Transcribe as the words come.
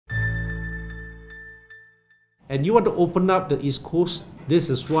and you want to open up the East Coast, this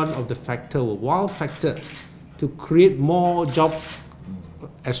is one of the factor, one factor, to create more job,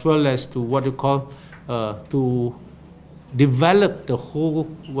 as well as to what you call, to develop the whole,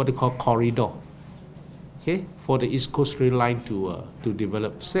 what you call, corridor, okay, for the East Coast Rail Line to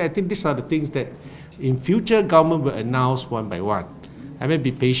develop. So I think these are the things that in future government will announce one by one. I mean,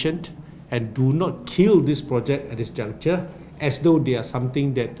 be patient and do not kill this project at this juncture as though they are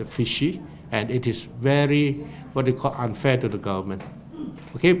something that fishy, and it is very, what they call, unfair to the government.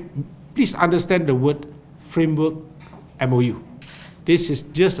 Okay, please understand the word framework MOU. This is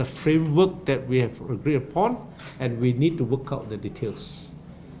just a framework that we have agreed upon, and we need to work out the details.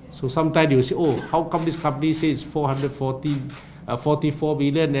 So sometimes you will say, oh, how come this company says 44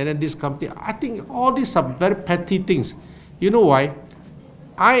 billion, and then this company, I think all these are very petty things. You know why?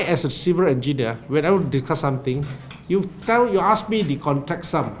 I, as a civil engineer, when I will discuss something, you ask me the contract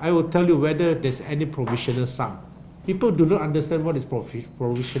sum, I will tell you whether there's any provisional sum. People do not understand what is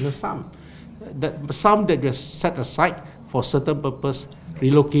provisional sum. The sum that you set aside for certain purpose,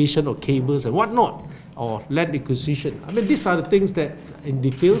 relocation of cables and whatnot, or land acquisition. I mean, these are the things that in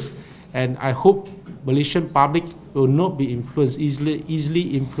details, and I hope Malaysian public will not be influenced, easily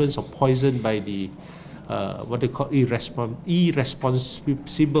influenced or poisoned by the what they call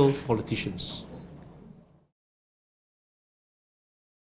irresponsible politicians.